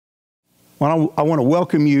Well, I want to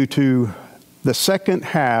welcome you to the second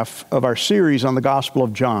half of our series on the Gospel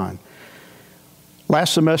of John.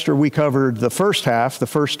 Last semester, we covered the first half, the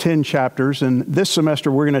first 10 chapters, and this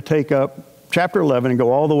semester, we're going to take up chapter 11 and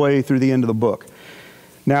go all the way through the end of the book.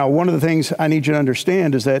 Now, one of the things I need you to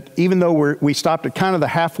understand is that even though we stopped at kind of the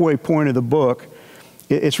halfway point of the book,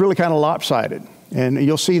 it's really kind of lopsided. And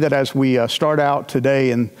you'll see that as we start out today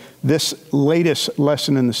in this latest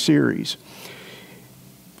lesson in the series.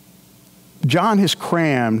 John has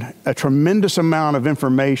crammed a tremendous amount of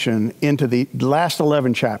information into the last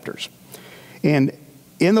 11 chapters. And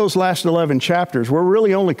in those last 11 chapters, we're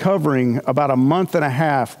really only covering about a month and a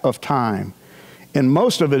half of time. And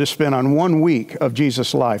most of it is spent on 1 week of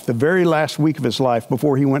Jesus' life, the very last week of his life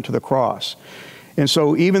before he went to the cross. And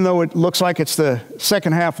so even though it looks like it's the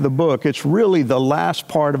second half of the book, it's really the last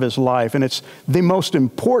part of his life. And it's the most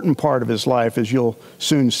important part of his life, as you'll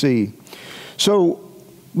soon see. So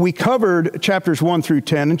we covered chapters 1 through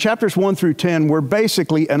 10, and chapters 1 through 10 were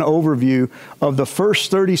basically an overview of the first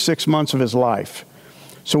 36 months of his life.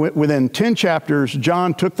 So within 10 chapters,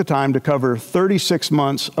 John took the time to cover 36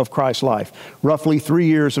 months of Christ's life, roughly 3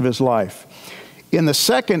 years of his life. In the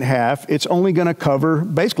second half, it's only going to cover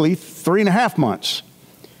basically 3.5 months.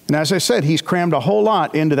 And as I said, he's crammed a whole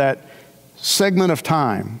lot into that segment of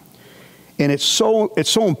time. And it's so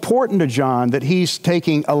important to John that he's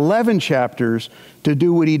taking 11 chapters to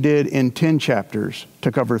do what he did in 10 chapters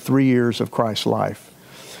to cover 3 years of Christ's life.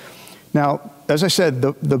 Now, as I said,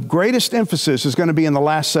 the greatest emphasis is going to be in the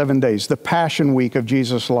last 7 days, the Passion Week of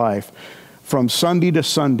Jesus' life, from Sunday to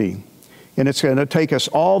Sunday. And it's going to take us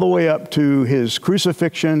all the way up to his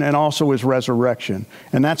crucifixion and also his resurrection.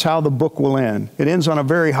 And that's how the book will end. It ends on a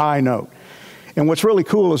very high note. And what's really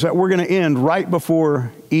cool is that we're going to end right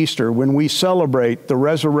before Easter when we celebrate the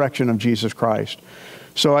resurrection of Jesus Christ.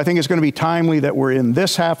 So I think it's going to be timely that we're in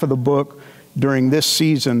this half of the book during this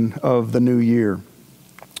season of the new year.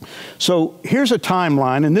 So here's a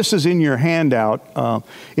timeline, and this is in your handout.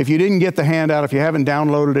 If you didn't get the handout, if you haven't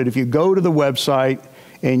downloaded it, if you go to the website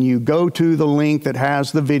and you go to the link that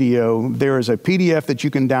has the video, there is a PDF that you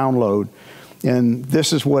can download, and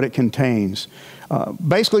this is what it contains.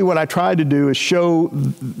 Basically, what I tried to do is show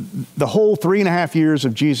the whole 3.5 years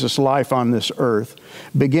of Jesus' life on this earth,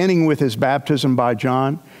 beginning with his baptism by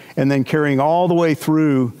John, and then carrying all the way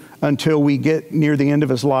through until we get near the end of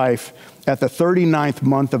his life at the 39th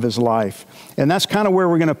month of his life. And that's kind of where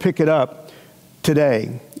we're going to pick it up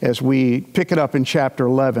today, as we pick it up in chapter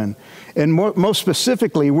 11. And most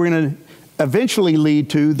specifically, we're going to eventually lead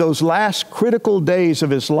to those last critical days of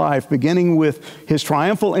his life, beginning with his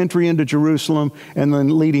triumphal entry into Jerusalem and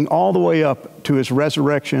then leading all the way up to his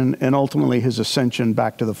resurrection and ultimately his ascension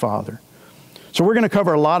back to the Father. So we're going to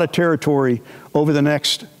cover a lot of territory over the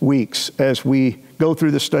next weeks as we go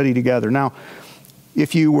through the study together. Now,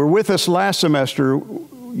 if you were with us last semester,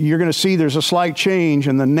 you're going to see there's a slight change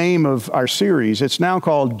in the name of our series. It's now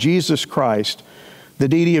called Jesus Christ, the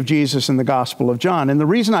deity of Jesus in the Gospel of John. And the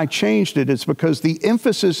reason I changed it is because the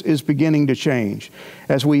emphasis is beginning to change.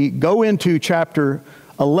 As we go into chapter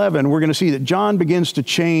 11, we're going to see that John begins to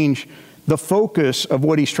change the focus of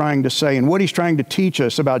what he's trying to say and what he's trying to teach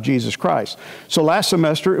us about Jesus Christ. So last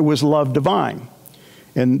semester, it was love divine.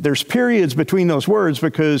 And there's periods between those words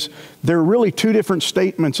because there are really two different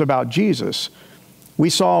statements about Jesus. We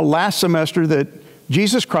saw last semester that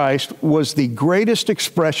Jesus Christ was the greatest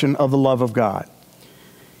expression of the love of God.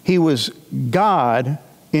 He was God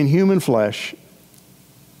in human flesh,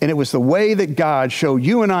 and it was the way that God showed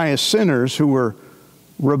you and I as sinners who were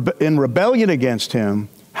in rebellion against him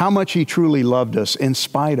how much he truly loved us in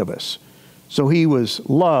spite of us. So he was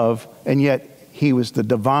love, and yet he was the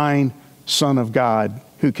divine Son of God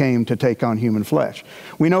who came to take on human flesh.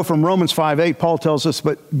 We know from Romans 5:8, Paul tells us,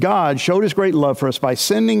 but God showed his great love for us by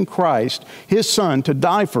sending Christ, his Son, to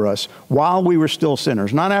die for us while we were still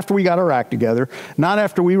sinners. Not after we got our act together, not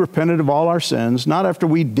after we repented of all our sins, not after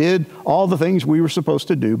we did all the things we were supposed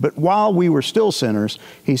to do, but while we were still sinners,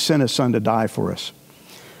 he sent his Son to die for us.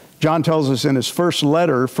 John tells us in his first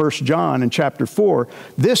letter, 1 John in chapter 4,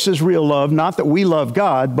 this is real love, not that we love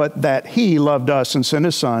God, but that he loved us and sent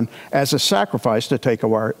his Son as a sacrifice to take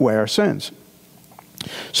away our sins.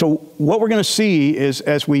 So what we're going to see is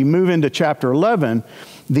as we move into chapter 11,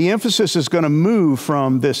 the emphasis is going to move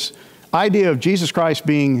from this idea of Jesus Christ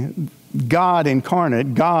being God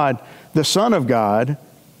incarnate, God, the Son of God,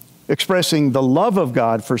 expressing the love of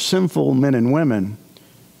God for sinful men and women,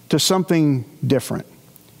 to something different.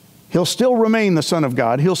 He'll still remain the Son of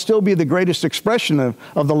God. He'll still be the greatest expression of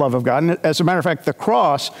the love of God. And as a matter of fact, the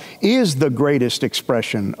cross is the greatest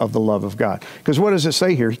expression of the love of God. Because what does it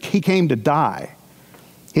say here? He came to die.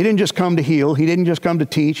 He didn't just come to heal. He didn't just come to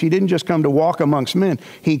teach. He didn't just come to walk amongst men.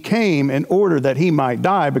 He came in order that he might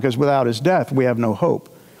die, because without his death, we have no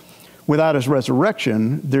hope. Without his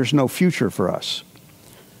resurrection, there's no future for us.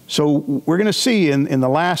 So we're going to see in the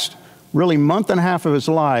last really month and a half of his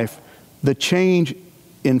life, the change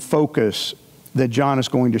in focus that John is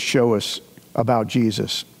going to show us about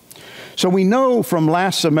Jesus. So we know from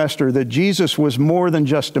last semester that Jesus was more than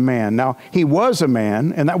just a man. Now, he was a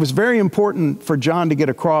man, and that was very important for John to get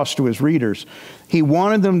across to his readers. He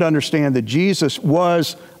wanted them to understand that Jesus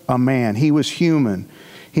was a man. He was human.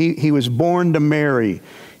 He was born to Mary.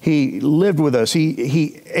 He lived with us.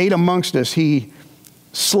 He ate amongst us. He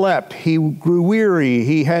slept. He grew weary.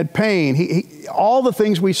 He had pain. All the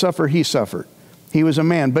things we suffer, he suffered. He was a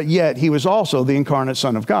man, but yet he was also the incarnate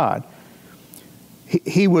Son of God.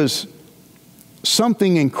 He was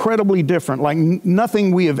something incredibly different, like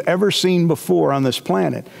nothing we have ever seen before on this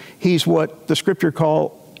planet. He's what the scripture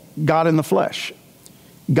call God in the flesh,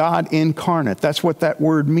 God incarnate. That's what that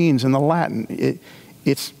word means in the Latin.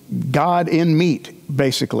 It's God in meat,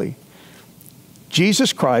 basically.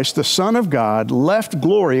 Jesus Christ, the Son of God, left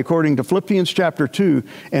glory, according to Philippians chapter 2,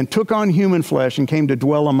 and took on human flesh and came to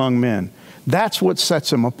dwell among men. That's what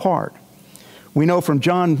sets him apart. We know from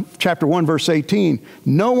John chapter 1, verse 18,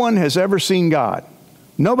 no one has ever seen God.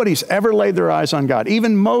 Nobody's ever laid their eyes on God.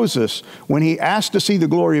 Even Moses, when he asked to see the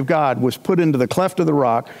glory of God, was put into the cleft of the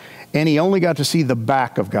rock, and he only got to see the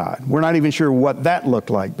back of God. We're not even sure what that looked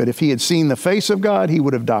like, but if he had seen the face of God, he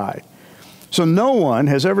would have died. So no one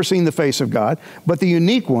has ever seen the face of God, but the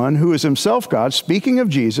unique one, who is himself God, speaking of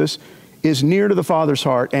Jesus, is near to the Father's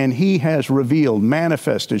heart, and he has revealed,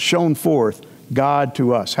 manifested, shown forth God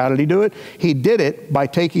to us. How did he do it? He did it by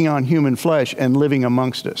taking on human flesh and living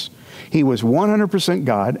amongst us. He was 100%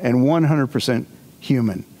 God and 100%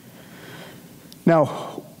 human.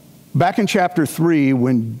 Now, back in chapter 3,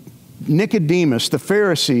 when Nicodemus, the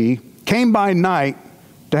Pharisee, came by night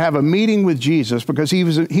to have a meeting with Jesus because he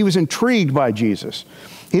was intrigued by Jesus.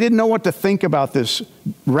 He didn't know what to think about this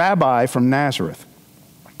rabbi from Nazareth.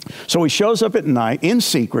 So he shows up at night in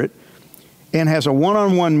secret and has a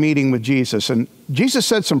one-on-one meeting with Jesus. And Jesus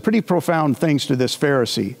said some pretty profound things to this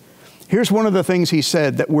Pharisee. Here's one of the things he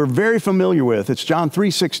said that we're very familiar with. It's John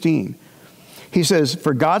 3:16. He says,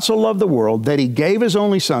 "For God so loved the world that he gave his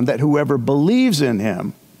only Son, that whoever believes in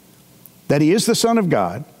him, that he is the Son of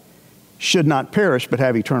God, should not perish but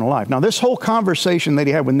have eternal life." Now, this whole conversation that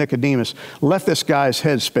he had with Nicodemus left this guy's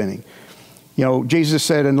head spinning. You know, Jesus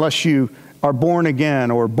said, unless you are born again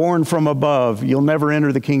or born from above, you'll never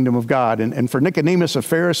enter the kingdom of God. And for Nicodemus, a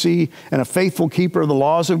Pharisee and a faithful keeper of the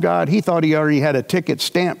laws of God, he thought he already had a ticket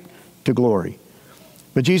stamped to glory.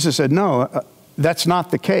 But Jesus said, no, that's not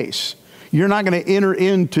the case. You're not going to enter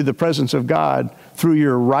into the presence of God through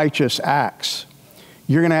your righteous acts.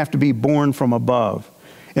 You're going to have to be born from above.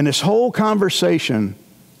 And this whole conversation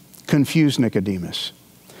confused Nicodemus.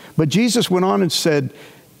 But Jesus went on and said,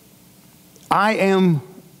 I am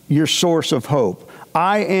your source of hope.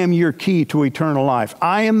 I am your key to eternal life.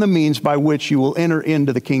 I am the means by which you will enter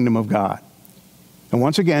into the kingdom of God. And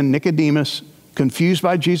once again, Nicodemus, confused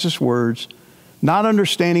by Jesus' words, not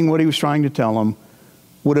understanding what he was trying to tell him,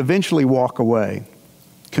 would eventually walk away,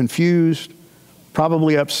 confused,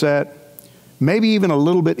 probably upset, maybe even a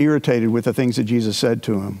little bit irritated with the things that Jesus said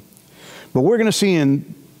to him. But we're going to see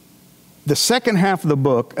in the second half of the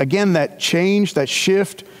book, again, that change, that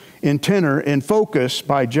shift in tenor and focus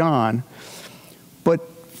by John. But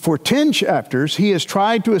for 10 chapters, he has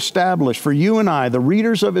tried to establish for you and I, the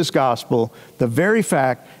readers of his gospel, the very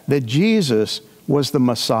fact that Jesus was the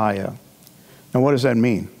Messiah. Now, what does that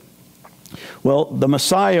mean? Well, the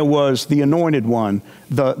Messiah was the anointed one,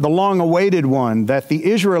 the long-awaited one that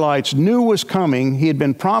the Israelites knew was coming. He had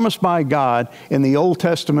been promised by God in the Old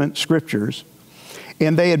Testament scriptures,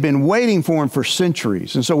 and they had been waiting for him for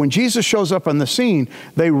centuries. And so when Jesus shows up on the scene,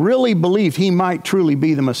 they really believed he might truly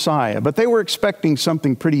be the Messiah. But they were expecting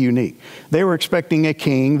something pretty unique. They were expecting a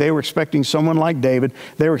king. They were expecting someone like David.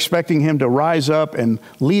 They were expecting him to rise up and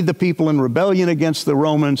lead the people in rebellion against the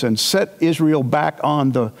Romans and set Israel back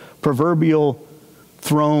on the proverbial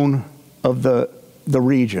throne of the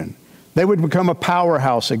region. They would become a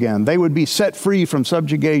powerhouse again. They would be set free from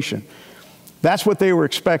subjugation. That's what they were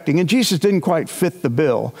expecting. And Jesus didn't quite fit the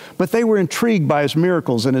bill, but they were intrigued by his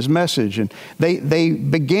miracles and his message, and they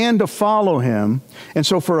began to follow him. And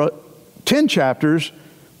so for 10 chapters,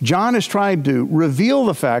 John has tried to reveal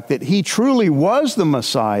the fact that he truly was the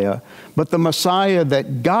Messiah, but the Messiah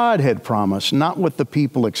that God had promised, not what the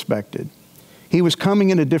people expected. He was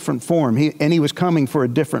coming in a different form, and he was coming for a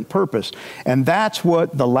different purpose. And that's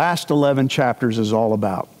what the last 11 chapters is all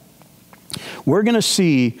about. we're going to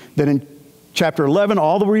see that in chapter 11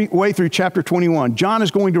 all the way through chapter 21, John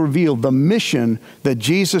is going to reveal the mission that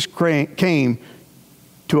Jesus came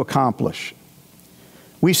to accomplish.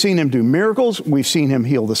 We've seen him do miracles. We've seen him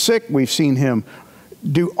heal the sick. We've seen him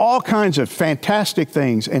do all kinds of fantastic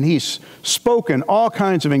things, and he's spoken all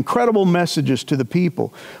kinds of incredible messages to the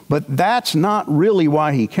people. But that's not really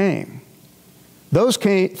why he came. Those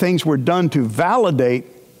things were done to validate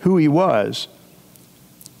who he was,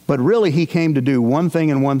 but really he came to do one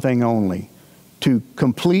thing and one thing only: to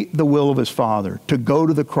complete the will of his Father, to go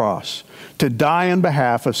to the cross, to die on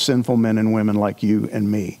behalf of sinful men and women like you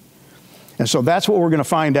and me. And so that's what we're going to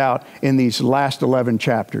find out in these last 11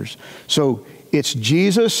 chapters. So it's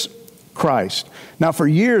Jesus Christ. Now, for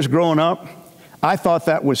years growing up, I thought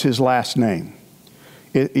that was his last name.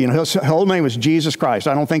 His whole name was Jesus Christ.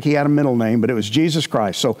 I don't think he had a middle name, but it was Jesus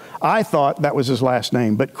Christ. So I thought that was his last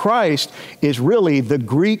name. But Christ is really the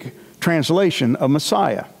Greek translation of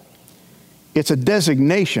Messiah. It's a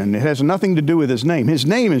designation. It has nothing to do with his name. His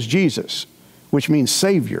name is Jesus, which means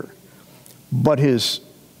Savior. But his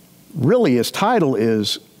title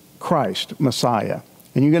is Christ, Messiah.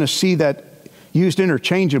 And you're going to see that used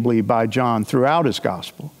interchangeably by John throughout his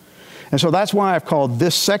gospel. And so that's why I've called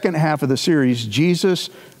this second half of the series Jesus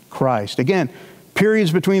Christ. Again,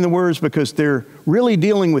 periods between the words because they're really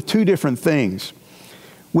dealing with two different things.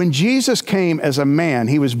 When Jesus came as a man,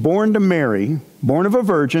 he was born to Mary, born of a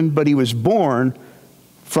virgin, but he was born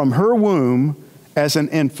from her womb as an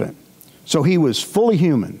infant. So he was fully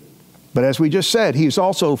human. But as we just said, he's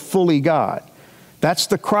also fully God. That's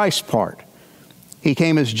the Christ part. He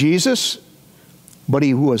came as Jesus, but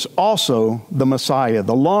he was also the Messiah,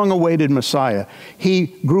 the long-awaited Messiah. He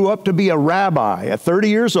grew up to be a rabbi at 30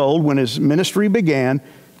 years old when his ministry began,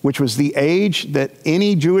 which was the age that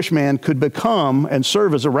any Jewish man could become and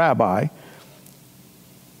serve as a rabbi.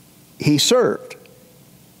 He served.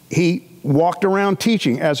 He walked around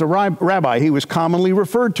teaching as a rabbi. He was commonly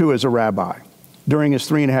referred to as a rabbi during his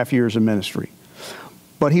 3.5 years of ministry.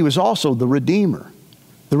 But he was also the Redeemer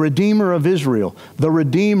of Israel, the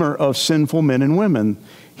Redeemer of sinful men and women.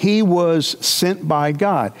 He was sent by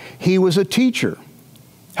God. He was a teacher.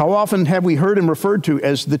 How often have we heard him referred to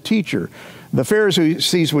as the teacher? The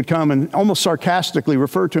Pharisees would come and almost sarcastically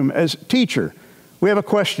refer to him as teacher. We have a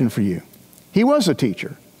question for you. He was a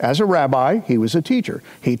teacher. As a rabbi, he was a teacher.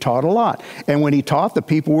 He taught a lot. And when he taught, the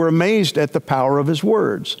people were amazed at the power of his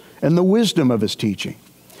words and the wisdom of his teaching.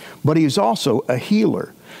 But he's also a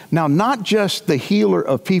healer. Now, not just the healer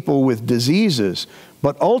of people with diseases,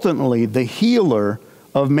 but ultimately the healer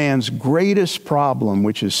of man's greatest problem,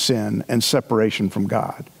 which is sin and separation from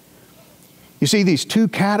God. You see, these two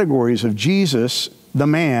categories of Jesus, the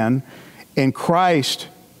man, and Christ,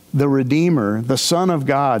 the Redeemer, the Son of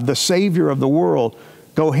God, the Savior of the world,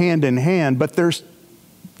 go hand in hand, but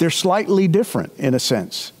they're slightly different in a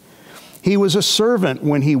sense. He was a servant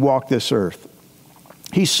when he walked this earth.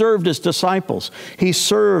 He served his disciples. He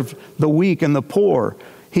served the weak and the poor.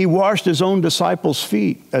 He washed his own disciples'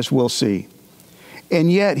 feet, as we'll see.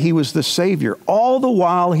 And yet he was the Savior. All the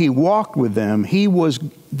while he walked with them, he was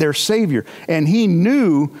their Savior. And he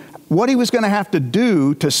knew what he was going to have to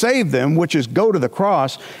do to save them, which is go to the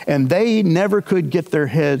cross. And they never could get their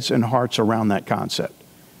heads and hearts around that concept.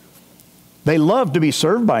 They loved to be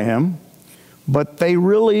served by him, but they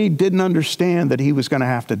really didn't understand that he was going to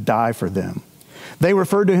have to die for them. They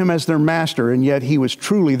referred to him as their master, and yet he was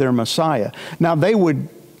truly their Messiah. Now, they would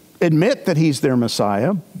admit that he's their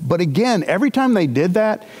Messiah, but again, every time they did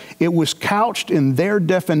that, it was couched in their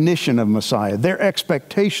definition of Messiah, their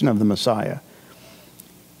expectation of the Messiah.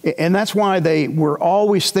 And that's why they were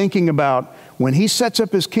always thinking about, when he sets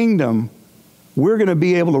up his kingdom, we're going to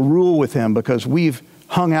be able to rule with him because we've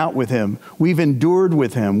hung out with him. We've endured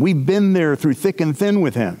with him. We've been there through thick and thin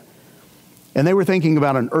with him. And they were thinking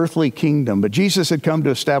about an earthly kingdom, but Jesus had come to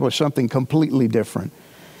establish something completely different.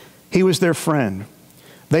 He was their friend.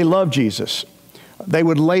 They loved Jesus. They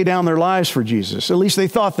would lay down their lives for Jesus. At least they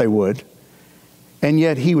thought they would. And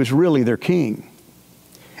yet he was really their king.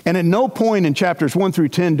 And at no point in chapters 1 through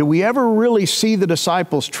 10 do we ever really see the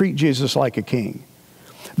disciples treat Jesus like a king.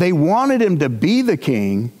 They wanted him to be the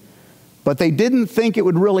king, but they didn't think it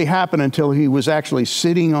would really happen until he was actually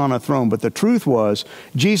sitting on a throne. But the truth was,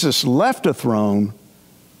 Jesus left a throne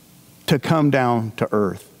to come down to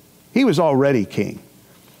earth. He was already king.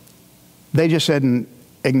 They just hadn't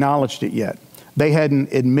acknowledged it yet. They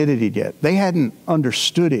hadn't admitted it yet. They hadn't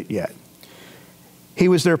understood it yet. He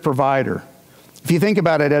was their provider. If you think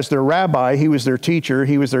about it, as their rabbi, he was their teacher,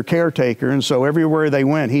 he was their caretaker, and so everywhere they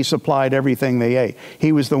went, he supplied everything they ate.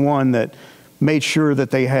 He was the one that made sure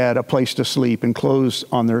that they had a place to sleep and clothes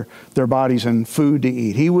on their bodies and food to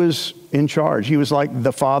eat. He was in charge. He was like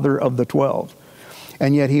the father of the 12.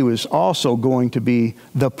 And yet he was also going to be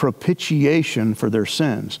the propitiation for their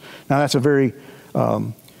sins. Now that's a very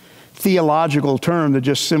theological term that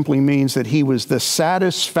just simply means that he was the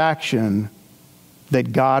satisfaction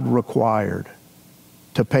that God required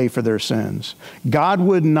to pay for their sins. God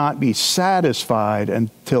would not be satisfied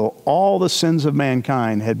until all the sins of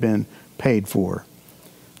mankind had been paid for.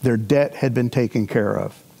 Their debt had been taken care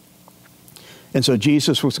of. And so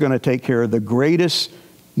Jesus was going to take care of the greatest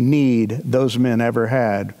need those men ever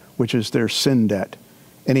had, which is their sin debt.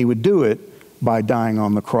 And he would do it by dying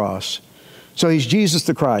on the cross. So he's Jesus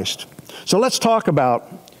the Christ. So let's talk about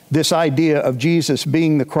this idea of Jesus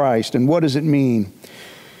being the Christ and what does it mean.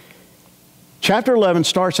 Chapter 11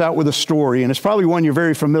 starts out with a story, and it's probably one you're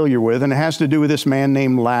very familiar with, and it has to do with this man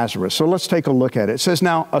named Lazarus. So let's take a look at it. It says,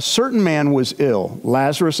 now a certain man was ill,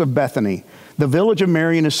 Lazarus of Bethany, the village of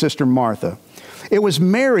Mary and his sister Martha. It was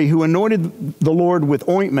Mary who anointed the Lord with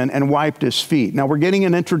ointment and wiped his feet. Now we're getting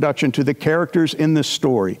an introduction to the characters in this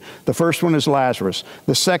story. The first one is Lazarus.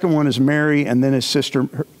 The second one is Mary, and then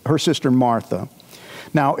her sister Martha.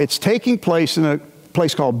 Now it's taking place in a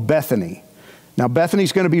place called Bethany. Now,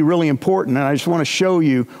 Bethany's going to be really important, and I just want to show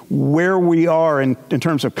you where we are in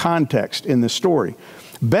terms of context in this story.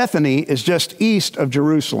 Bethany is just east of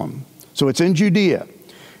Jerusalem, so it's in Judea,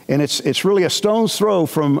 and it's really a stone's throw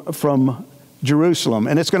from Jerusalem,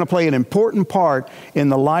 and it's going to play an important part in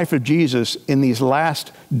the life of Jesus in these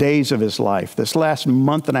last days of his life, this last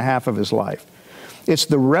month and a half of his life. It's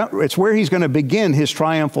where he's going to begin his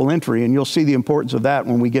triumphal entry, and you'll see the importance of that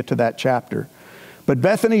when we get to that chapter. But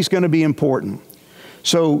Bethany's going to be important.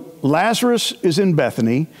 So Lazarus is in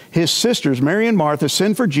Bethany. His sisters, Mary and Martha,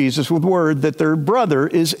 send for Jesus with word that their brother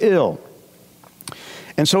is ill.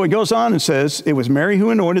 And so he goes on and says, it was Mary who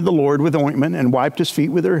anointed the Lord with ointment and wiped his feet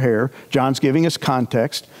with her hair. John's giving us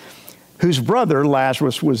context. Whose brother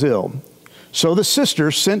Lazarus was ill. So the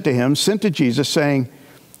sisters sent to Jesus saying,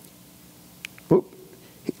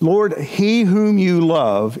 Lord, he whom you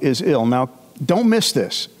love is ill. Now, don't miss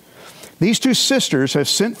this. These two sisters have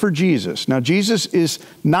sent for Jesus. Now, Jesus is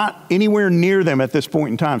not anywhere near them at this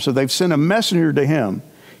point in time, so they've sent a messenger to him.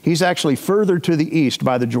 He's actually further to the east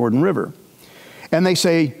by the Jordan River. And they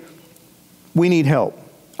say, we need help.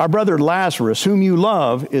 Our brother Lazarus, whom you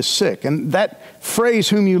love, is sick. And that phrase,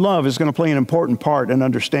 whom you love, is going to play an important part in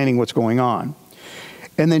understanding what's going on.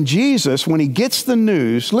 And then Jesus, when he gets the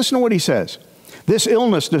news, listen to what he says. This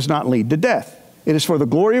illness does not lead to death. It is for the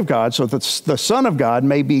glory of God, so that the Son of God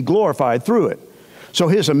may be glorified through it. So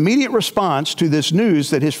his immediate response to this news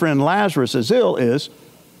that his friend Lazarus is ill is,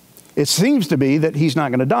 it seems to be that he's not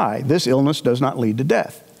going to die. This illness does not lead to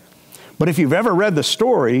death. But if you've ever read the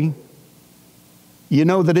story, you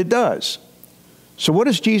know that it does. So what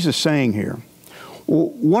is Jesus saying here? Well,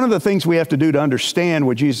 one of the things we have to do to understand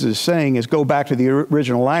what Jesus is saying is go back to the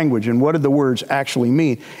original language and what did the words actually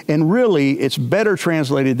mean. And really, it's better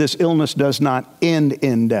translated, this illness does not end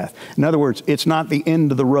in death. In other words, it's not the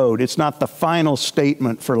end of the road. It's not the final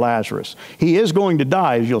statement for Lazarus. He is going to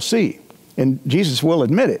die, as you'll see, and Jesus will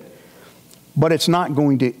admit it. But it's not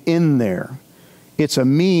going to end there. It's a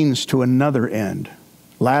means to another end.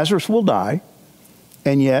 Lazarus will die,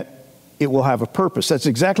 and yet it will have a purpose. That's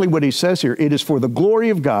exactly what he says here. It is for the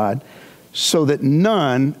glory of God, so that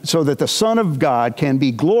the Son of God can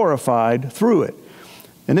be glorified through it.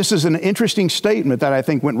 And this is an interesting statement that I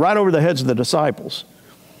think went right over the heads of the disciples.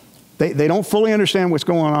 They don't fully understand what's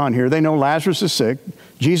going on here. They know Lazarus is sick.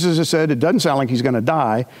 Jesus has said it doesn't sound like he's going to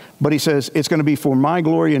die, but he says it's going to be for my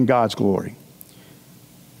glory and God's glory.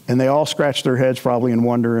 And they all scratch their heads probably and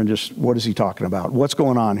wonder and just, what is he talking about? What's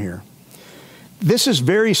going on here? This is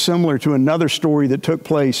very similar to another story that took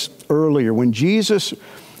place earlier when Jesus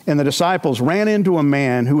and the disciples ran into a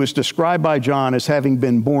man who was described by John as having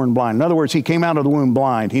been born blind. In other words, he came out of the womb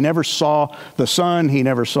blind. He never saw the sun. He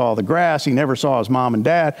never saw the grass. He never saw his mom and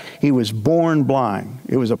dad. He was born blind.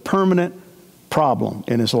 It was a permanent problem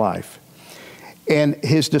in his life. And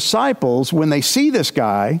his disciples, when they see this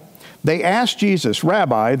guy, they ask Jesus,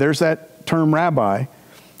 Rabbi, there's that term rabbi,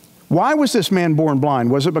 why was this man born blind?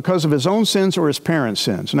 Was it because of his own sins or his parents'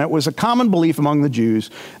 sins? And that was a common belief among the Jews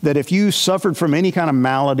that if you suffered from any kind of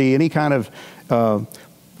malady, any kind of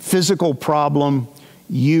physical problem,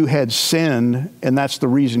 you had sinned, and that's the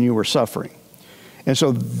reason you were suffering. And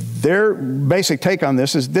so their basic take on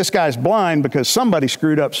this is this guy's blind because somebody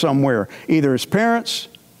screwed up somewhere, either his parents,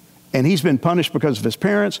 and he's been punished because of his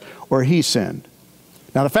parents, or he sinned.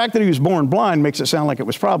 Now, the fact that he was born blind makes it sound like it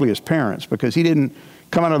was probably his parents, because he didn't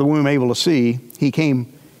come out of the womb able to see. He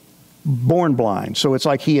came born blind. So it's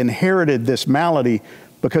like he inherited this malady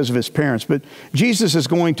because of his parents. But Jesus is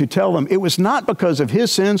going to tell them it was not because of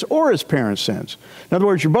his sins or his parents' sins. In other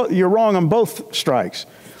words, you're wrong on both strikes.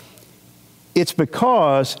 It's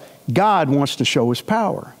because God wants to show his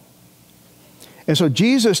power. And so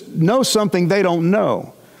Jesus knows something they don't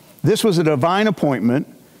know. This was a divine appointment.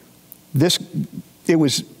 It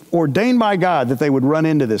was ordained by God that they would run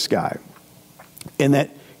into this guy. And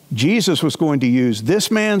that Jesus was going to use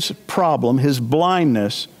this man's problem, his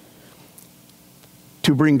blindness,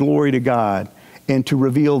 to bring glory to God and to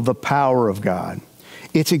reveal the power of God.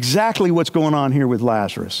 It's exactly what's going on here with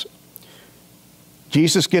Lazarus.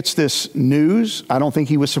 Jesus gets this news. I don't think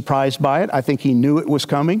he was surprised by it. I think he knew it was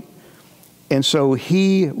coming. And so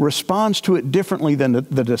he responds to it differently than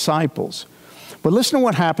the disciples. But listen to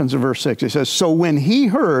what happens in verse 6. It says, so when he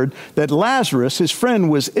heard that Lazarus, his friend,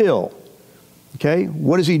 was ill, okay,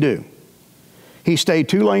 what does he do? He stayed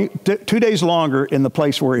 2 days longer in the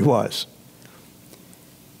place where he was.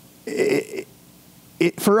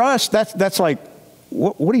 For us, that's like,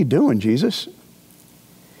 what are you doing, Jesus?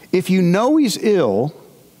 If you know he's ill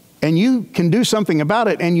and you can do something about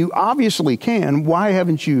it, and you obviously can, why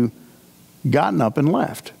haven't you gotten up and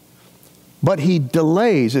left? But he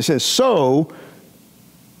delays. It says, so,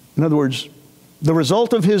 in other words, the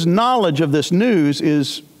result of his knowledge of this news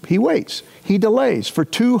is he waits. He delays for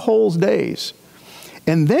 2 whole days.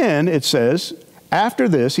 And then it says, after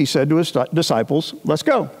this, he said to his disciples, let's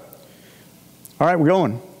go. All right, we're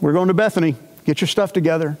going. We're going to Bethany. Get your stuff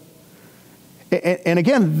together. And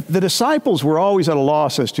again, the disciples were always at a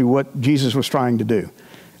loss as to what Jesus was trying to do.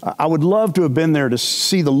 I would love to have been there to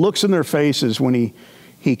see the looks in their faces when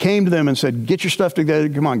he came to them and said, get your stuff together.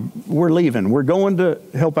 Come on, we're leaving. We're going to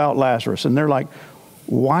help out Lazarus. And they're like,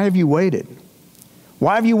 why have you waited?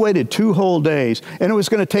 Why have you waited 2 whole days? And it was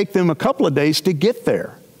going to take them a couple of days to get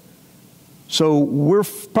there. So we're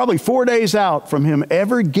probably 4 days out from him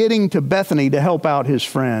ever getting to Bethany to help out his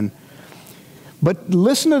friend. But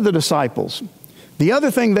listen to the disciples. The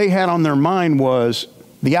other thing they had on their mind was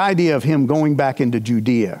the idea of him going back into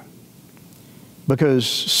Judea, because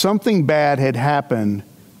something bad had happened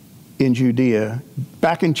in Judea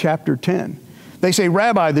back in chapter 10. They say,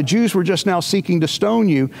 Rabbi, the Jews were just now seeking to stone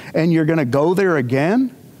you, and you're going to go there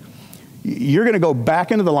again? You're going to go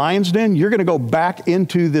back into the lion's den? You're going to go back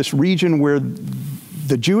into this region where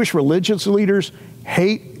the Jewish religious leaders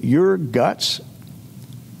hate your guts?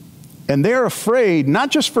 And they're afraid,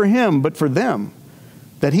 not just for him, but for them,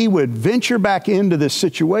 that he would venture back into this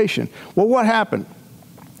situation. Well, what happened?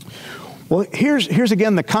 Well, here's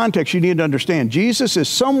again the context you need to understand. Jesus is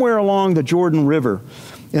somewhere along the Jordan River,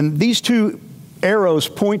 and these 2 arrows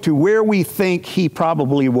point to where we think he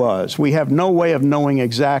probably was. We have no way of knowing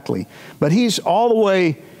exactly. But he's all the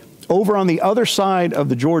way over on the other side of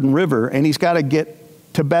the Jordan River, and he's got to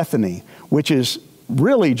get to Bethany, which is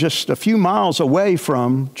really just a few miles away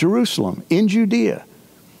from Jerusalem in Judea.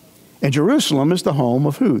 And Jerusalem is the home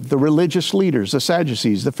of who? The religious leaders, the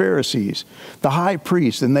Sadducees, the Pharisees, the high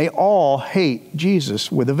priest, and they all hate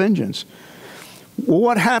Jesus with a vengeance. Well,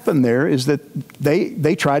 what happened there is that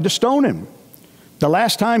they tried to stone him. The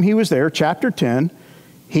last time he was there, chapter 10,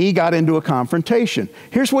 he got into a confrontation.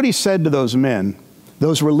 Here's what he said to those men,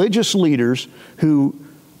 those religious leaders who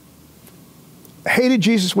hated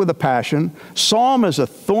Jesus with a passion, saw him as a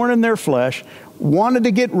thorn in their flesh, wanted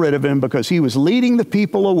to get rid of him because he was leading the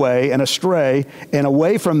people away and astray and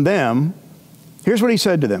away from them. Here's what he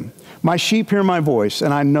said to them. My sheep hear my voice,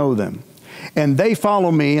 and I know them. And they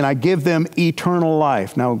follow me, and I give them eternal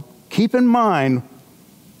life. Now, keep in mind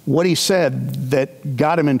what he said that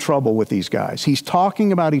got him in trouble with these guys. He's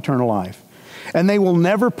talking about eternal life. And they will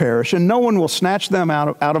never perish, and no one will snatch them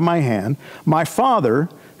out of my hand. My Father,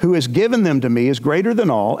 who has given them to me, is greater than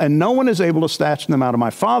all, and no one is able to snatch them out of my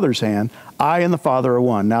Father's hand. I and the Father are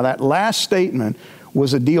one. Now, that last statement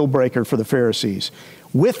was a deal breaker for the Pharisees.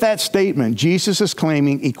 With that statement, Jesus is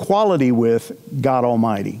claiming equality with God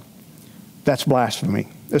Almighty. That's blasphemy,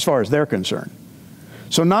 as far as they're concerned.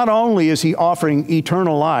 So not only is he offering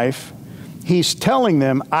eternal life, he's telling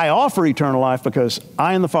them, I offer eternal life because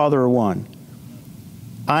I and the Father are one.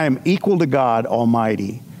 I am equal to God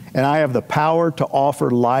Almighty, and I have the power to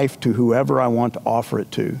offer life to whoever I want to offer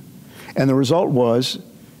it to. And the result was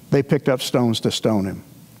they picked up stones to stone him.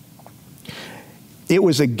 It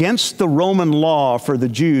was against the Roman law for the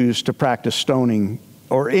Jews to practice stoning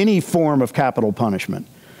or any form of capital punishment.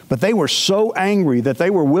 But they were so angry that they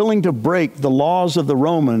were willing to break the laws of the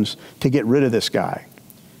Romans to get rid of this guy.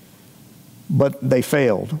 But they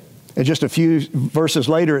failed. And just a few verses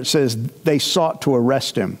later, it says they sought to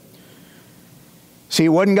arrest him. See, it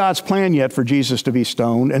wasn't God's plan yet for Jesus to be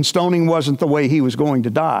stoned, and stoning wasn't the way he was going to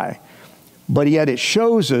die. But yet it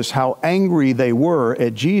shows us how angry they were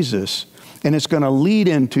at Jesus, and it's going to lead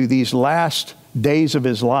into these last days of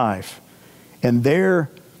his life and their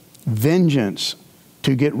vengeance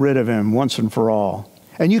to get rid of him once and for all.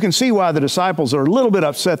 And you can see why the disciples are a little bit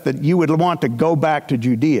upset that you would want to go back to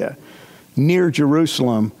Judea, near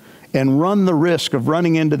Jerusalem, and run the risk of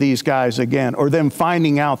running into these guys again, or them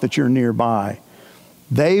finding out that you're nearby.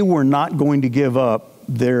 They were not going to give up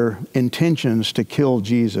their intentions to kill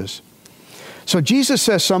Jesus. So Jesus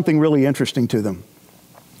says something really interesting to them.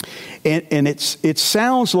 And it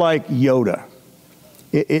sounds like Yoda.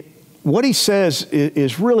 What he says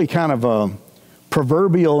is really kind of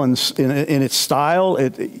proverbial in its style.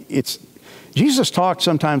 Jesus talks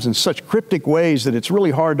sometimes in such cryptic ways that it's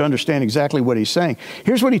really hard to understand exactly what he's saying.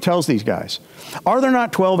 Here's what he tells these guys. Are there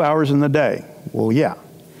not 12 hours in the day? Well, yeah.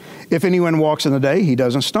 If anyone walks in the day, he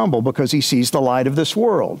doesn't stumble because he sees the light of this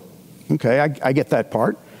world. Okay, I get that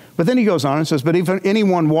part. But then he goes on and says, but if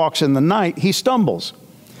anyone walks in the night, he stumbles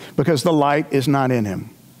because the light is not in him.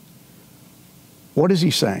 What is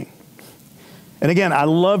he saying? And again, I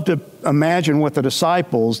love to imagine what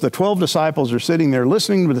the 12 disciples are sitting there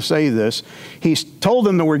listening to say this. He's told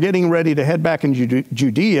them that we're getting ready to head back in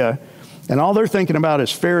Judea, and all they're thinking about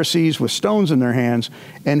is Pharisees with stones in their hands,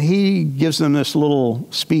 and he gives them this little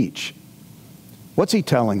speech. What's he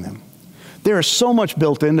telling them? There is so much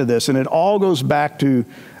built into this, and it all goes back to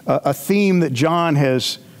a theme that John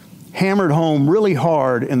has hammered home really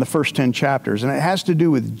hard in the first 10 chapters, and it has to do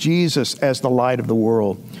with Jesus as the light of the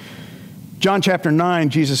world. John chapter 9,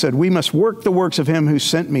 Jesus said, we must work the works of him who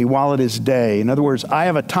sent me while it is day. In other words, I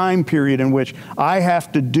have a time period in which I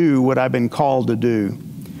have to do what I've been called to do.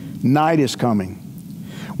 Night is coming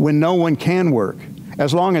when no one can work.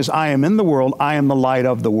 As long as I am in the world, I am the light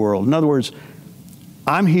of the world. In other words,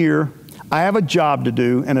 I'm here, I have a job to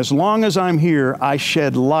do, and as long as I'm here, I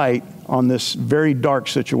shed light on this very dark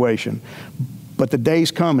situation. But the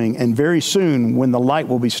day's coming, and very soon, when the light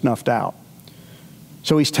will be snuffed out.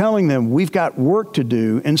 So he's telling them, we've got work to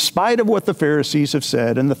do, in spite of what the Pharisees have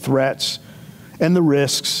said, and the threats, and the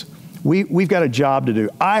risks. We've got a job to do.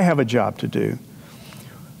 I have a job to do.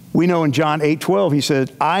 We know in John 8:12, he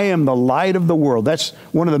said, I am the light of the world. That's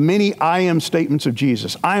one of the many I am statements of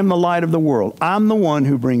Jesus. I am the light of the world. I'm the one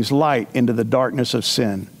who brings light into the darkness of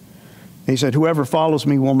sin. He said, whoever follows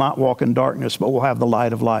me will not walk in darkness, but will have the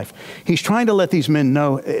light of life. He's trying to let these men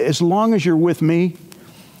know, as long as you're with me,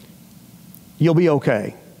 you'll be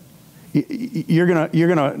okay. You're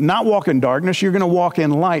gonna not walk in darkness. You're gonna walk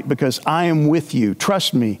in light because I am with you.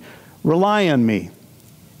 Trust me. Rely on me.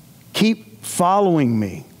 Keep following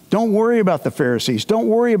me. Don't worry about the Pharisees. Don't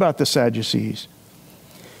worry about the Sadducees.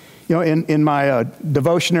 You know, in my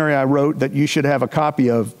devotionary I wrote that you should have a copy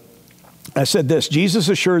of, I said this: Jesus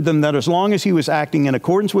assured them that as long as he was acting in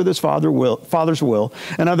accordance with his Father's will,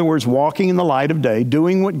 in other words, walking in the light of day,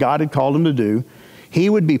 doing what God had called him to do, he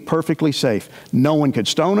would be perfectly safe. No one could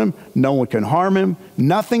stone him. No one could harm him.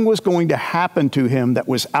 Nothing was going to happen to him that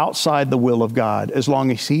was outside the will of God, as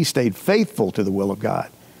long as he stayed faithful to the will of God.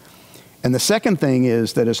 And the second thing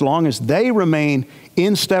is that as long as they remain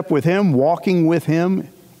in step with him, walking with him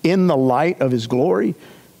in the light of his glory,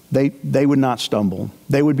 they would not stumble.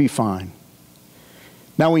 They would be fine.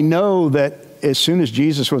 Now we know that as soon as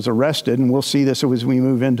Jesus was arrested, and we'll see this as we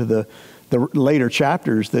move into the later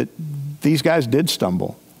chapters, that these guys did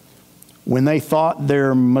stumble. When they thought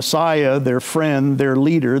their Messiah, their friend, their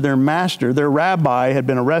leader, their master, their rabbi had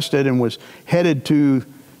been arrested and was headed to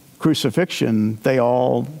crucifixion, they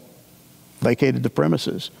all vacated the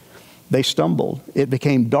premises. They stumbled. It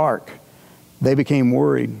became dark. They became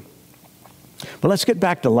worried. But let's get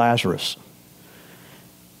back to Lazarus.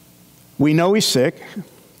 We know he's sick.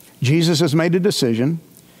 Jesus has made a decision.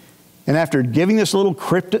 And after giving this little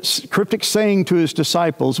cryptic saying to his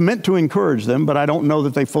disciples, meant to encourage them, but I don't know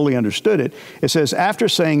that they fully understood it, it says, after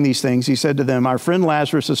saying these things, he said to them, our friend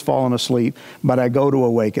Lazarus has fallen asleep, but I go to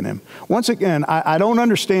awaken him. Once again, I don't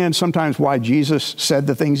understand sometimes why Jesus said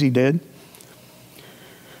the things he did.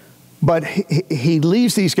 But he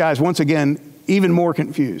leaves these guys, once again, even more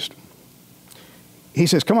confused. He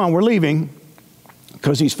says, come on, we're leaving,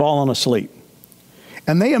 because he's fallen asleep.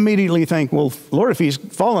 And they immediately think, well, Lord, if he's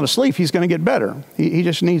fallen asleep, he's going to get better. He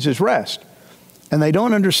just needs his rest. And they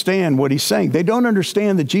don't understand what he's saying. They don't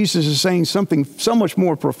understand that Jesus is saying something so much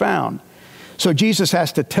more profound. So Jesus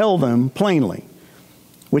has to tell them plainly,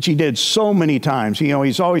 which he did so many times. You know,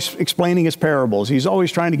 he's always explaining his parables. He's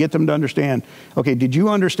always trying to get them to understand, okay, did you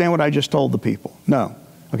understand what I just told the people? No.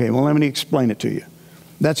 Okay, well, let me explain it to you.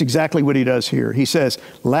 That's exactly what he does here. He says,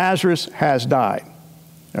 Lazarus has died.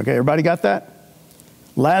 Okay, everybody got that?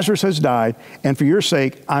 Lazarus has died, and for your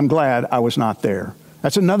sake, I'm glad I was not there.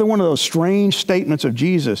 That's another one of those strange statements of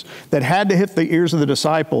Jesus that had to hit the ears of the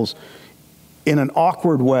disciples in an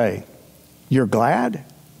awkward way. You're glad?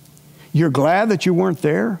 You're glad that you weren't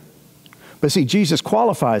there? But see, Jesus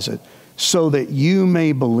qualifies it so that you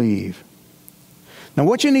may believe. Now,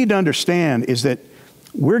 what you need to understand is that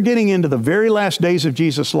we're getting into the very last days of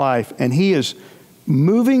Jesus' life, and he is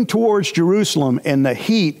moving towards Jerusalem, and the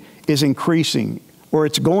heat is increasing, or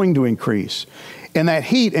it's going to increase. And that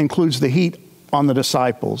heat includes the heat on the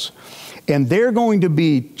disciples. And they're going to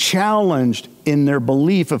be challenged in their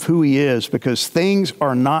belief of who he is, because things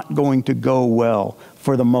are not going to go well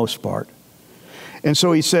for the most part. And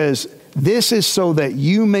so he says, this is so that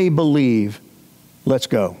you may believe. Let's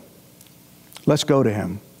go. Let's go to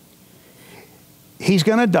him. He's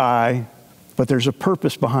going to die, but there's a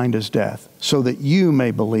purpose behind his death, so that you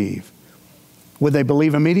may believe. Would they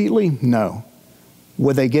believe immediately? No.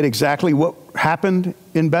 Would they get exactly what happened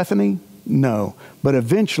in Bethany? No. But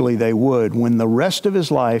eventually they would, when the rest of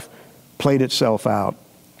his life played itself out.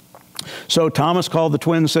 So Thomas called the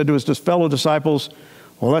twins, said to his fellow disciples,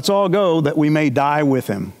 well, let's all go that we may die with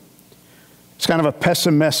him. It's kind of a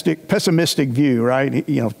pessimistic view, right?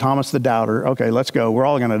 You know, Thomas the doubter. Okay, let's go. We're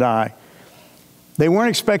all going to die. They weren't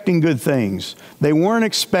expecting good things. They weren't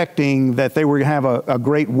expecting that they were going to have a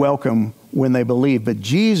great welcome when they believed. But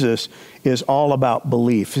Jesus is all about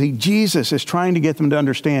belief. See, Jesus is trying to get them to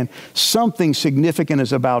understand something significant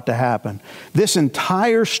is about to happen. This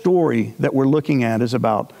entire story that we're looking at is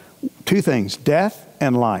about two things: death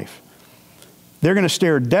and life. They're going to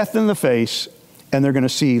stare death in the face, and they're going to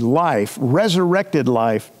see life, resurrected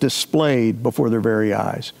life, displayed before their very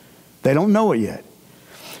eyes. They don't know it yet.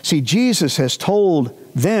 See, Jesus has told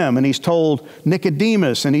them, and he's told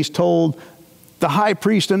Nicodemus, and he's told the high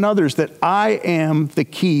priest and others that I am the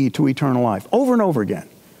key to eternal life, over and over again.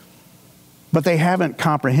 But they haven't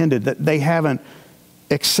comprehended that. They haven't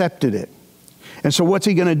accepted it. And so what's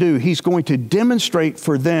he going to do? He's going to demonstrate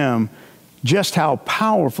for them just how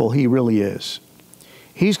powerful he really is.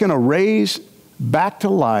 He's going to raise back to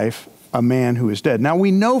life a man who is dead. Now, we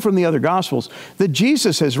know from the other Gospels that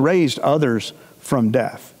Jesus has raised others from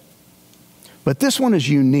death. But this one is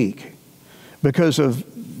unique because of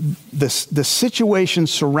the situation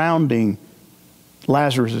surrounding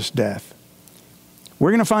Lazarus' death.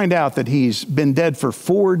 We're going to find out that he's been dead for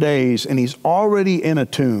 4 days, and he's already in a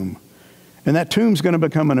tomb. And that tomb's going to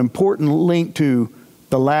become an important link to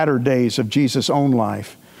the latter days of Jesus' own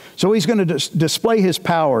life. So he's going to display his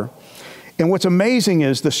power. And what's amazing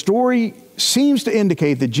is the story seems to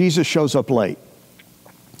indicate that Jesus shows up late.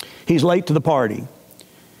 He's late to the party.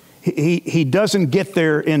 He doesn't get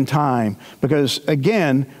there in time because,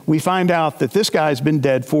 again, we find out that this guy's been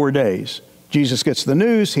dead 4 days. Jesus gets the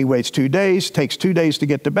news. He waits 2 days, takes 2 days to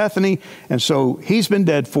get to Bethany, and so he's been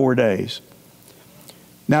dead 4 days.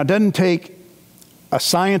 Now, it doesn't take a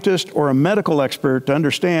scientist or a medical expert to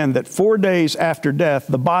understand that 4 days after death,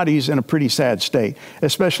 the body's in a pretty sad state,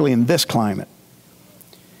 especially in this climate.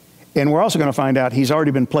 And we're also going to find out he's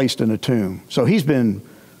already been placed in a tomb. So he's been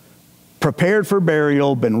prepared for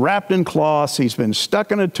burial, been wrapped in cloths, he's been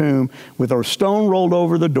stuck in a tomb with a stone rolled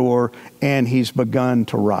over the door, and he's begun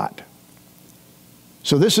to rot.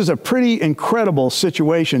 So this is a pretty incredible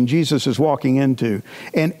situation Jesus is walking into,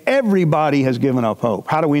 and everybody has given up hope.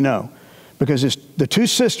 How do we know? Because the two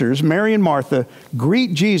sisters, Mary and Martha,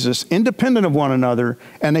 greet Jesus independent of one another,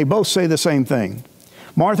 and they both say the same thing.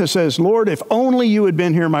 Martha says, Lord, if only you had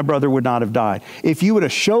been here, my brother would not have died. If you would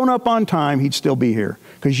have shown up on time, he'd still be here,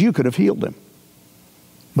 because you could have healed him.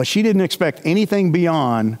 But she didn't expect anything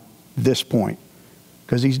beyond this point,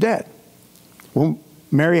 because he's dead. Well,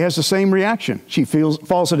 Mary has the same reaction. She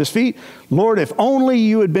falls at his feet. Lord, if only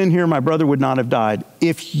you had been here, my brother would not have died.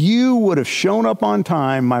 If you would have shown up on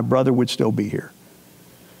time, my brother would still be here.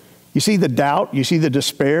 You see the doubt, you see the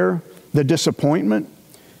despair, the disappointment,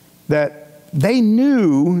 that they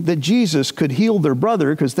knew that Jesus could heal their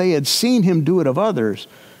brother because they had seen him do it of others,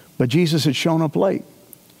 but Jesus had shown up late.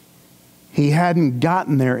 He hadn't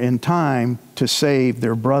gotten there in time to save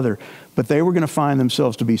their brother, but they were going to find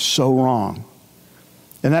themselves to be so wrong.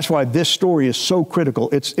 And that's why this story is so critical.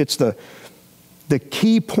 It's the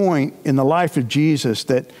key point in the life of Jesus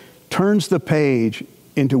that turns the page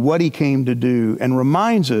into what he came to do and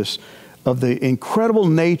reminds us of the incredible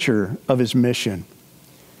nature of his mission.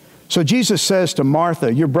 So Jesus says to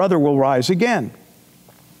Martha, your brother will rise again.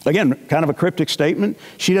 Again, kind of a cryptic statement.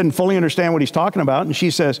 She doesn't fully understand what he's talking about. And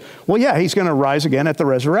she says, well, yeah, he's going to rise again at the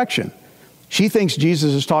resurrection. She thinks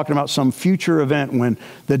Jesus is talking about some future event when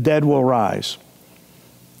the dead will rise.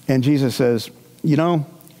 And Jesus says, you know,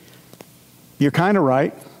 you're kind of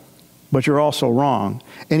right, but you're also wrong.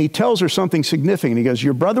 And he tells her something significant. He goes,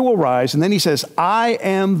 your brother will rise. And then he says, I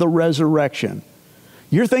am the resurrection.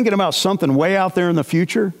 You're thinking about something way out there in the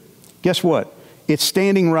future. Guess what? It's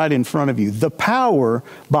standing right in front of you. The power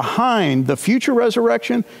behind the future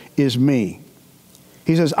resurrection is me.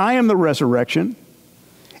 He says, I am the resurrection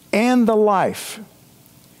and the life.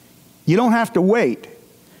 You don't have to wait.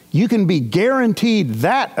 You can be guaranteed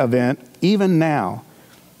that event even now.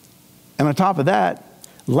 And on top of that,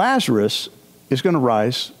 Lazarus is going to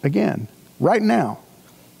rise again, right now.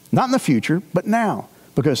 Not in the future, but now.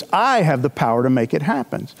 Because I have the power to make it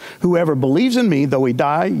happen. Whoever believes in me, though he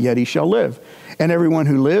die, yet he shall live. And everyone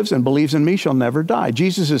who lives and believes in me shall never die.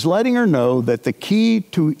 Jesus is letting her know that the key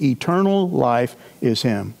to eternal life is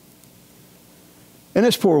him. And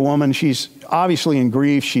this poor woman, she's obviously in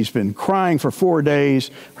grief. She's been crying for 4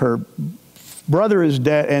 days. Her brother is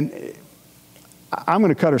dead. And I'm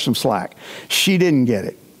going to cut her some slack. She didn't get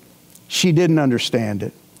it. She didn't understand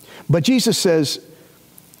it. But Jesus says,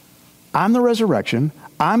 I'm the resurrection.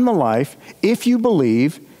 I'm the life. If you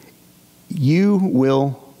believe, you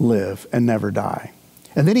will live and never die.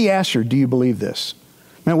 And then he asks her, do you believe this?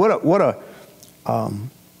 Man, what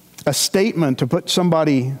a statement to put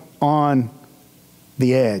somebody on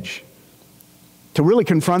the edge. To really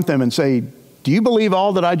confront them and say, do you believe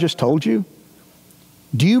all that I just told you?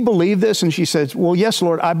 Do you believe this? And she says, well, yes,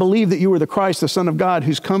 Lord, I believe that you are the Christ, the Son of God,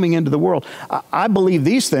 who's coming into the world. I believe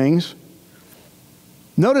these things.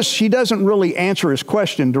 Notice she doesn't really answer his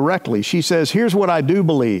question directly. She says, here's what I do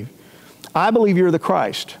believe. I believe you're the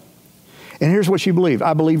Christ. And here's what she believed.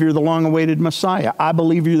 I believe you're the long-awaited Messiah. I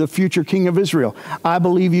believe you're the future King of Israel. I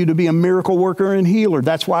believe you to be a miracle worker and healer.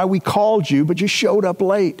 That's why we called you, but you showed up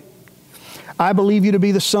late. I believe you to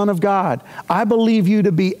be the Son of God. I believe you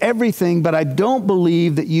to be everything, but I don't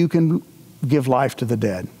believe that you can give life to the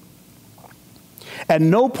dead. At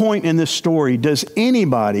no point in this story does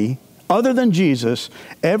anybody other than Jesus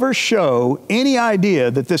ever show any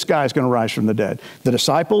idea that this guy is going to rise from the dead. The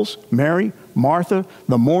disciples, Mary, Martha,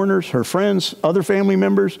 the mourners, her friends, other family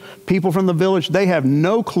members, people from the village, they have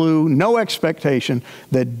no clue, no expectation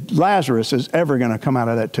that Lazarus is ever going to come out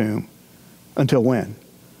of that tomb. Until when?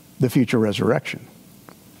 The future resurrection.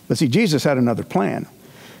 But see, Jesus had another plan.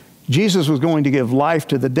 Jesus was going to give life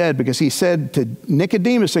to the dead because he said to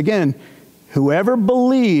Nicodemus again, whoever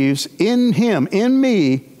believes in him, in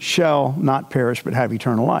me, shall not perish but have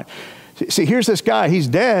eternal life. See, here's this guy. He's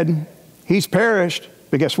dead. He's perished.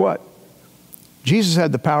 But guess what? Jesus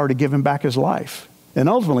had the power to give him back his life. And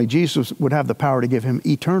ultimately, Jesus would have the power to give him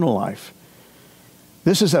eternal life.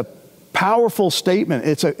 This is a powerful statement.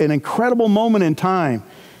 It's an incredible moment in time.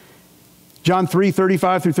 John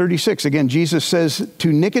 3:35 through 36. Again, Jesus says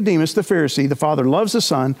to Nicodemus the Pharisee, the Father loves the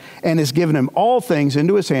Son and has given him all things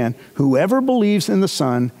into his hand. Whoever believes in the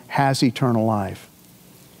Son has eternal life.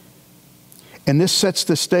 And this sets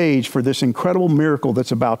the stage for this incredible miracle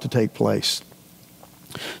that's about to take place.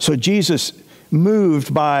 So Jesus,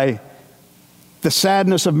 moved by the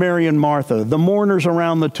sadness of Mary and Martha, the mourners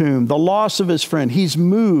around the tomb, the loss of his friend, he's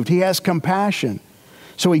moved. He has compassion.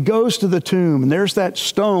 So he goes to the tomb, and there's that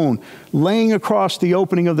stone laying across the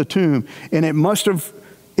opening of the tomb. And it must have,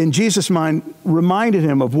 in Jesus' mind, reminded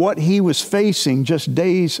him of what he was facing just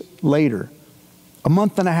days later, a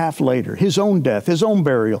month and a half later, his own death, his own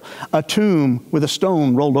burial, a tomb with a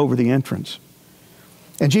stone rolled over the entrance.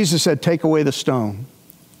 And Jesus said, take away the stone.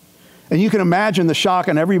 And you can imagine the shock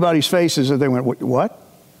on everybody's faces as they went, what?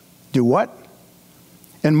 Do what?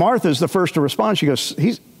 And Martha's the first to respond. She goes,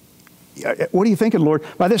 what are you thinking, Lord?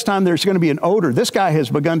 By this time, there's going to be an odor. This guy has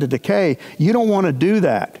begun to decay. You don't want to do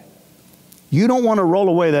that. You don't want to roll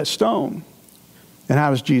away that stone. And how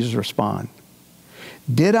does Jesus respond?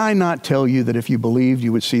 Did I not tell you that if you believed,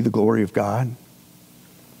 you would see the glory of God?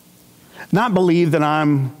 Not believe that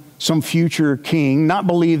I'm some future king, not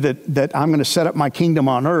believe that I'm going to set up my kingdom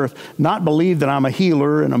on earth, not believe that I'm a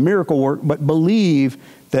healer and a miracle worker, but believe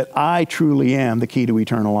that I truly am the key to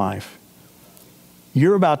eternal life.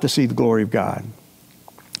 You're about to see the glory of God.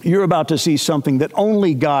 You're about to see something that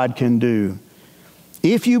only God can do.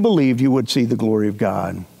 If you believed, you would see the glory of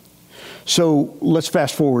God. So let's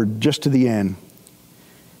fast forward just to the end.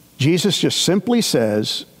 Jesus just simply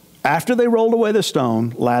says, after they rolled away the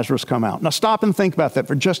stone, Lazarus come out. Now stop and think about that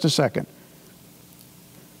for just a second.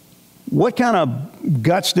 What kind of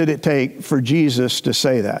guts did it take for Jesus to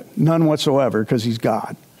say that? None whatsoever, because he's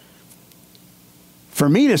God. For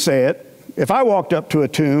me to say it, if I walked up to a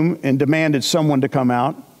tomb and demanded someone to come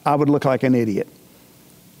out, I would look like an idiot,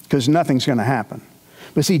 because nothing's going to happen.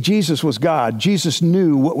 But see, Jesus was God. Jesus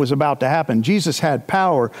knew what was about to happen. Jesus had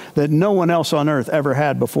power that no one else on earth ever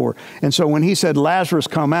had before. And so when he said, Lazarus,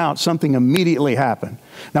 come out, something immediately happened.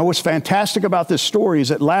 Now, what's fantastic about this story is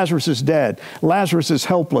that Lazarus is dead. Lazarus is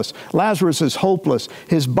helpless. Lazarus is hopeless.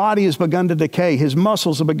 His body has begun to decay. His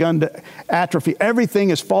muscles have begun to atrophy. Everything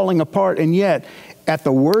is falling apart. And yet, at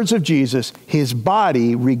the words of Jesus, his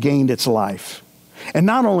body regained its life. And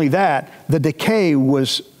not only that, the decay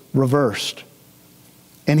was reversed.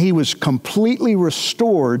 And he was completely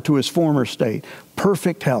restored to his former state.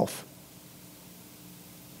 Perfect health.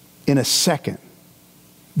 In a second.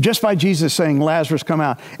 Just by Jesus saying, Lazarus, come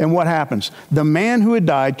out. And what happens? The man who had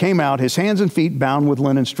died came out, his hands and feet bound with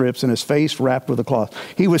linen strips and his face wrapped with a cloth.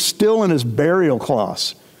 He was still in his burial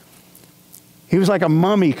cloths. He was like a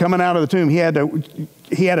mummy coming out of the tomb. He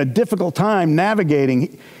had a difficult time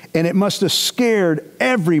navigating, and it must have scared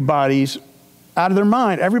everybody out of their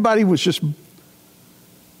mind. Everybody was just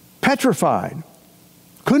petrified.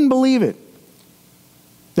 Couldn't believe it.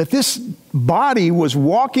 That this body was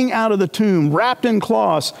walking out of the tomb wrapped in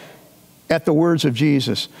cloths at the words of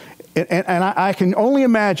Jesus. And I can only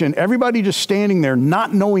imagine everybody just standing there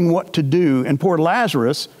not knowing what to do. And poor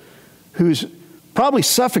Lazarus, who's probably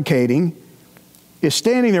suffocating, is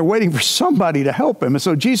standing there waiting for somebody to help him. And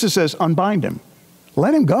so Jesus says, unbind him.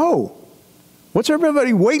 Let him go. What's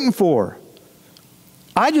everybody waiting for?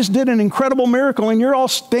 I just did an incredible miracle and you're all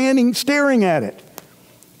standing, staring at it.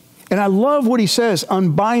 And I love what he says,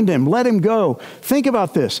 unbind him, let him go. Think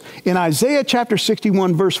about this. In Isaiah chapter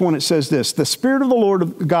 61, verse 1, it says this, the Spirit of the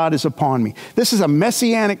Lord God is upon me. This is a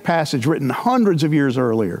messianic passage written hundreds of years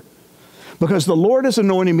earlier. Because the Lord has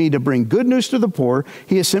anointed me to bring good news to the poor.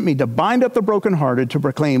 He has sent me to bind up the brokenhearted, to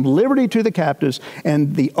proclaim liberty to the captives,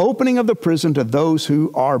 and the opening of the prison to those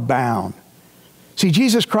who are bound. See,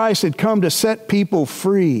 Jesus Christ had come to set people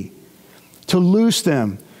free, to loose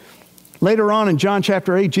them. Later on in John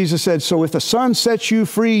chapter 8, Jesus said, so if the Son sets you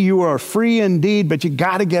free, you are free indeed, but you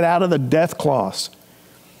got to get out of the death cloths.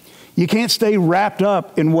 You can't stay wrapped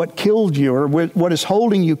up in what killed you or what is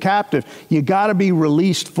holding you captive. You got to be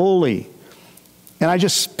released fully. And I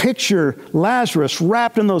just picture Lazarus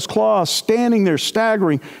wrapped in those cloths, standing there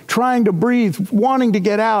staggering, trying to breathe, wanting to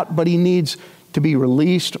get out, but he needs to be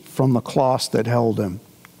released from the cloths that held him.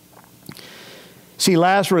 See,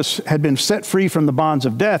 Lazarus had been set free from the bonds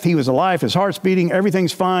of death. He was alive, his heart's beating,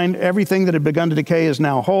 everything's fine, everything that had begun to decay is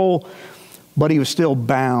now whole, but he was still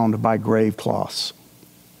bound by grave cloths.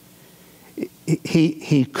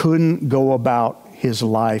 He couldn't go about his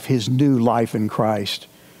life, his new life in Christ.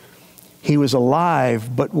 He was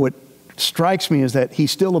alive, but what strikes me is that he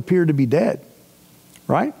still appeared to be dead,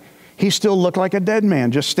 right? He still looked like a dead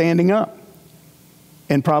man, just standing up.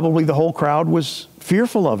 And probably the whole crowd was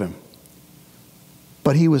fearful of him.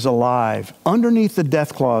 But he was alive. Underneath the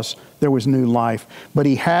death cloths, there was new life. But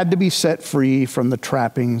he had to be set free from the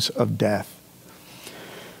trappings of death.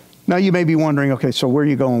 Now you may be wondering, okay, so where are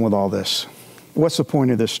you going with all this? What's the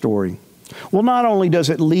point of this story? Well, not only does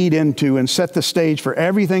it lead into and set the stage for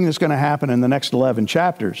everything that's going to happen in the next 11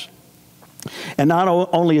 chapters, and not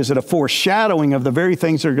only is it a foreshadowing of the very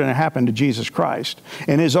things that are going to happen to Jesus Christ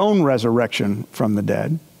and his own resurrection from the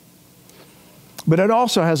dead, but it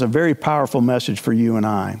also has a very powerful message for you and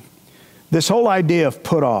I. This whole idea of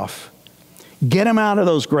put off. Get him out of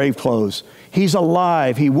those grave clothes. He's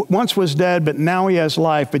alive. He once was dead, but now he has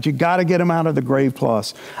life. But you got to get him out of the grave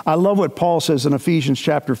cloths. I love what Paul says in Ephesians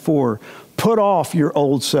chapter 4. Put off your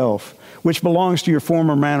old self, which belongs to your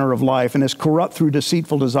former manner of life and is corrupt through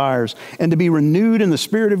deceitful desires, and to be renewed in the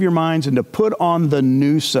spirit of your minds, and to put on the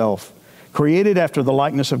new self, created after the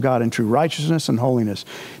likeness of God in true righteousness and holiness.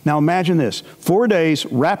 Now imagine this. 4 days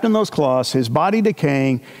wrapped in those cloths, his body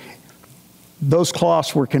decaying. Those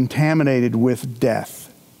cloths were contaminated with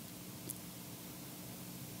death.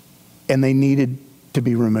 And they needed to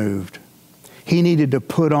be removed. He needed to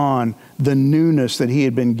put on the newness that he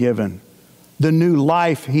had been given, the new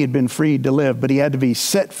life he had been freed to live, but he had to be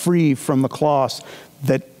set free from the cloths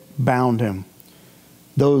that bound him,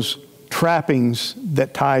 those trappings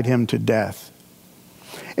that tied him to death.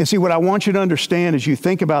 And see, what I want you to understand as you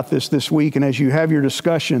think about this week and as you have your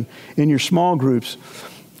discussion in your small groups,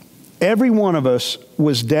 every one of us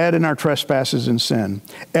was dead in our trespasses and sin.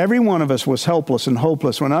 Every one of us was helpless and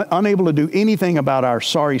hopeless, when unable to do anything about our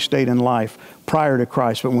sorry state in life prior to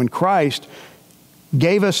Christ. But when Christ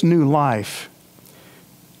gave us new life,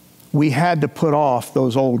 we had to put off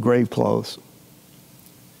those old grave clothes.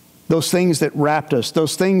 Those things that wrapped us,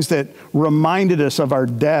 those things that reminded us of our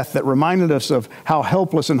death, that reminded us of how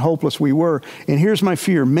helpless and hopeless we were. And here's my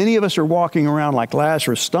fear. Many of us are walking around like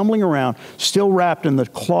Lazarus, stumbling around, still wrapped in the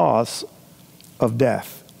cloths of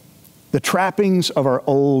death, the trappings of our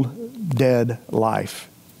old, dead life.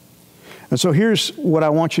 And so here's what I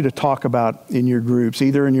want you to talk about in your groups,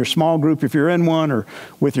 either in your small group if you're in one, or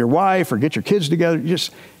with your wife, or get your kids together.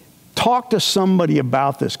 Just talk to somebody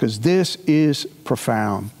about this, because this is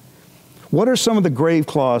profound. What are some of the grave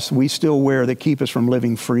cloths we still wear that keep us from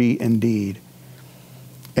living free indeed?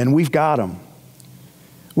 And we've got them.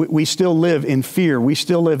 We still live in fear. We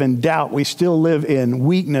still live in doubt. We still live in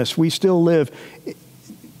weakness. We still live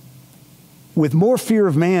with more fear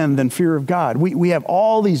of man than fear of God. We have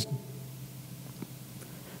all these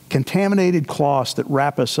contaminated cloths that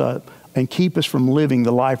wrap us up and keep us from living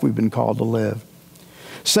the life we've been called to live.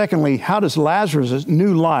 Secondly, how does Lazarus'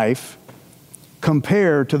 new life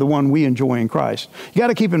compare to the one we enjoy in Christ? You got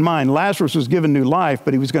to keep in mind, Lazarus was given new life,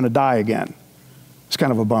 but he was going to die again. It's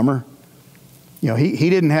kind of a bummer. You know, he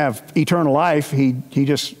didn't have eternal life. He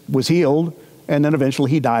just was healed, and then eventually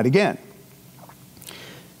he died again.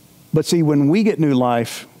 But see, when we get new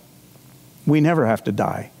life, we never have to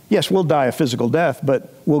die. Yes, we'll die a physical death,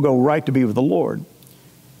 but we'll go right to be with the Lord.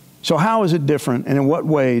 So how is it different, and in what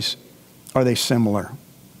ways are they similar?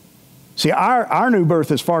 See, our new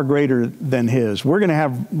birth is far greater than his. We're going to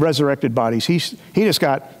have resurrected bodies. He just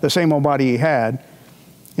got the same old body he had,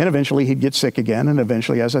 and eventually he'd get sick again, and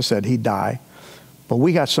eventually, as I said, he'd die. But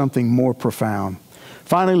we got something more profound.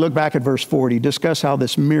 Finally, look back at verse 40. Discuss how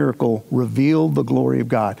this miracle revealed the glory of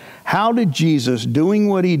God. How did Jesus, doing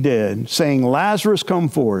what he did, saying, Lazarus, come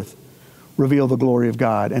forth, reveal the glory of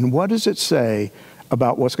God? And what does it say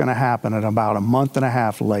about what's going to happen in about a month and a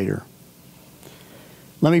half later?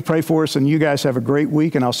 Let me pray for us, and you guys have a great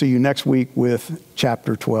week, and I'll see you next week with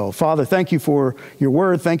chapter 12. Father, thank you for your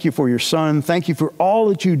word. Thank you for your Son. Thank you for all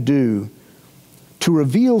that you do to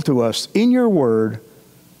reveal to us in your word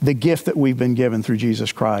the gift that we've been given through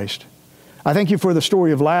Jesus Christ. I thank you for the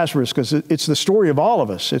story of Lazarus, because it's the story of all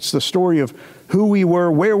of us. It's the story of who we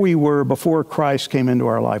were, where we were before Christ came into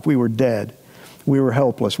our life. We were dead. We were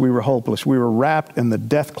helpless. We were hopeless. We were wrapped in the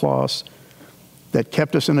death cloths that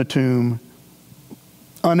kept us in a tomb,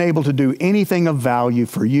 unable to do anything of value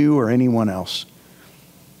for you or anyone else.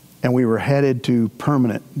 And we were headed to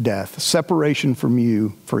permanent death, separation from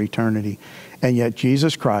you for eternity. And yet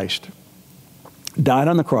Jesus Christ died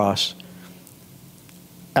on the cross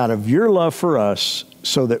out of your love for us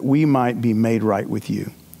so that we might be made right with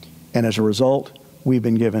you. And as a result, we've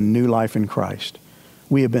been given new life in Christ.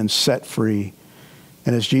 We have been set free.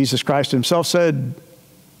 And as Jesus Christ himself said,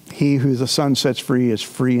 he who the Son sets free is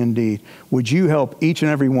free indeed. Would you help each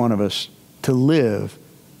and every one of us to live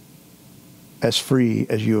as free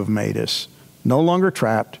as you have made us, no longer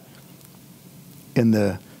trapped in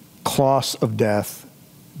the cloths of death,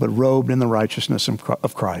 but robed in the righteousness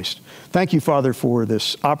of Christ. Thank you, Father, for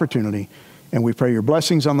this opportunity, and we pray your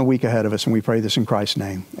blessings on the week ahead of us, and we pray this in Christ's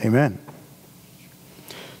name. Amen.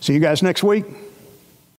 See you guys next week.